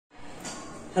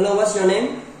Hello, what's your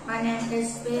name? My name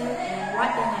is Bill, and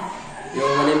what's your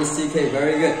name? My name is CK.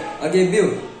 Very good. Okay,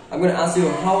 Bill, I'm gonna ask you,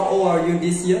 how old are you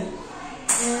this year?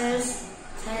 Is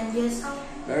 10 years old.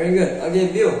 Very good.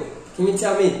 Okay, Bill, can you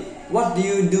tell me, what do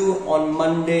you do on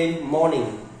Monday morning?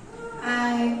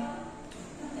 I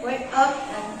wake up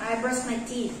and I brush my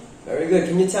teeth. Very good.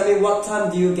 Can you tell me what time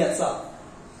do you get up?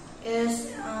 It's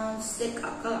 6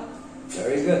 o'clock.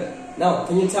 Very good. Now,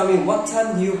 can you tell me what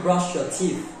time do you brush your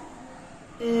teeth?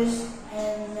 It's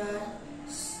in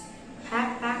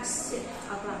 6:30.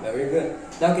 Very good.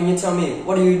 Now, can you tell me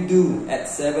what do you do at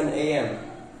 7 a.m.?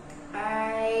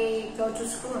 I go to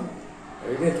school.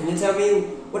 Very good. Can you tell me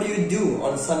what do you do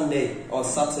on Sunday or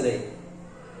Saturday?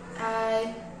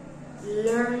 I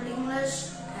learn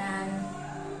English and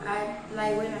I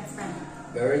play with my friend.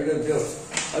 Very good, Bill.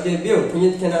 Okay, Bill,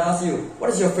 can I ask you,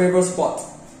 what is your favorite sport?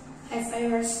 My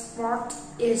favorite sport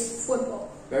is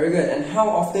football. Very good. And how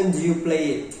often do you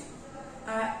play it?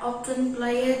 I often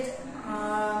play it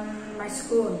on my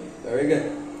school. Very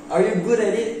good. Are you good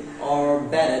at it or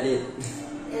bad at it?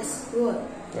 It's good.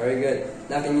 Very good.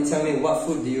 Now, can you tell me what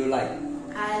food do you like?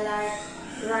 I like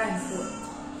dry food.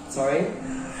 Sorry?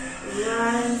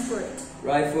 Dry food.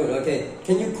 Dry food. Okay.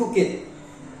 Can you cook it?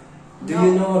 Do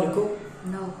you know how to cook?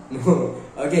 No. No.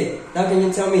 Okay. Now, can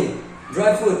you tell me,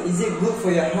 dry food, is it good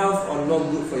for your health or not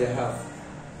good for your health?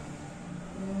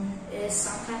 It's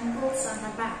sometimes good,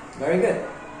 sometimes bad. Very good.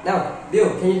 Now, Bill,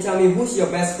 can you tell me who's your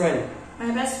best friend? My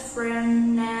best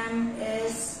friend name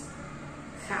is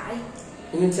Khai.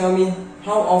 Can you tell me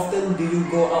how often do you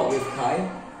go out with Kai?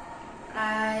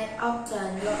 I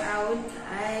often go out with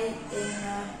Khai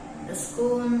in the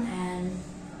school and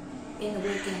in the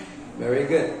weekend. Very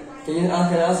good. Can I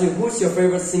ask you, who's your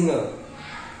favorite singer?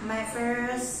 My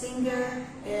favorite singer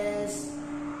is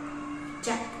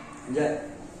Jack. Yeah.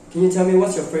 Can you tell me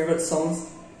what's your favorite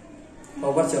songs?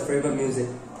 Or what's your favorite music?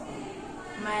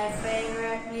 My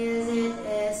favorite music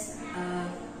is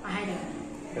Idol.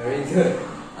 Very good.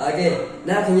 Okay,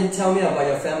 now can you tell me about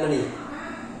your family?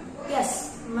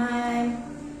 Yes, my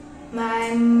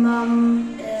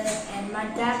mom and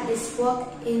my dad is work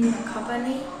in a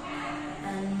company,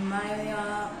 and my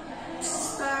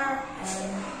sister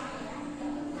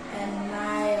and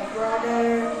my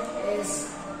brother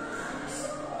is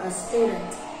a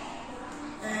student,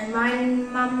 and my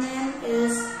mom name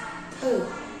is Pooh.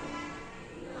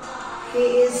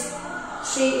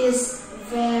 She is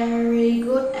very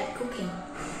good at cooking.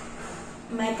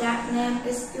 My dad name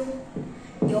is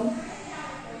Dung.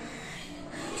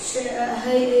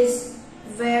 He is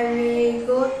very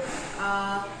good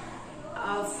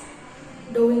of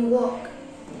doing work.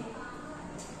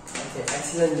 Okay,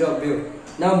 excellent job, Bill.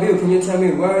 Now, Bill, can you tell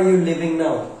me where are you living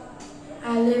now?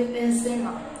 I live in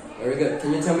Singapore. Very good.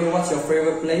 Can you tell me what's your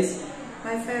favorite place?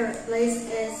 My favorite place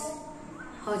is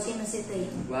Ho Chi Minh City.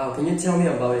 Wow, can you tell me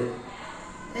about it?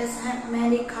 It has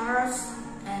many cars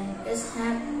and it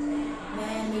has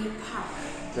many parks.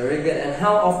 Very good. And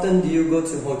how often do you go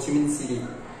to Ho Chi Minh City?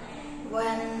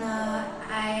 When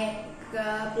I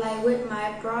play with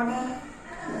my brother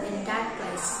in that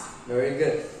place. Very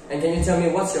good. And can you tell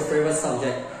me what's your favorite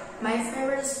subject? My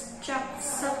favorite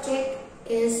subject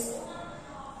is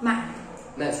math.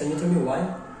 Maths, can you tell me why?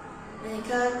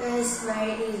 Because it's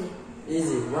very easy.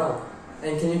 Easy, wow.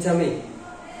 And can you tell me,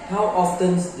 how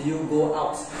often do you go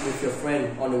out with your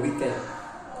friend on the weekend?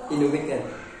 In the weekend?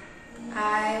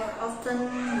 I often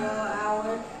go out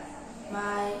with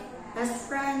my best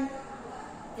friend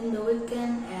in the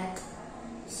weekend at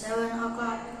 7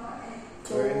 o'clock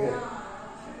to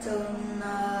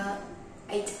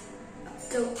 8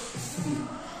 to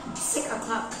 6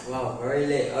 o'clock. Wow, very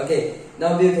late. Okay,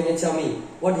 now Bill, can you tell me,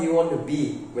 what do you want to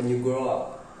be when you grow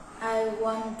up? I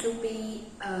want to be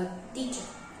a teacher.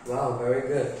 Wow, very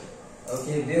good.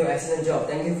 Okay, Bill, excellent job.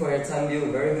 Thank you for your time,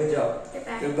 Bill. Very good job.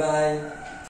 Goodbye. Goodbye.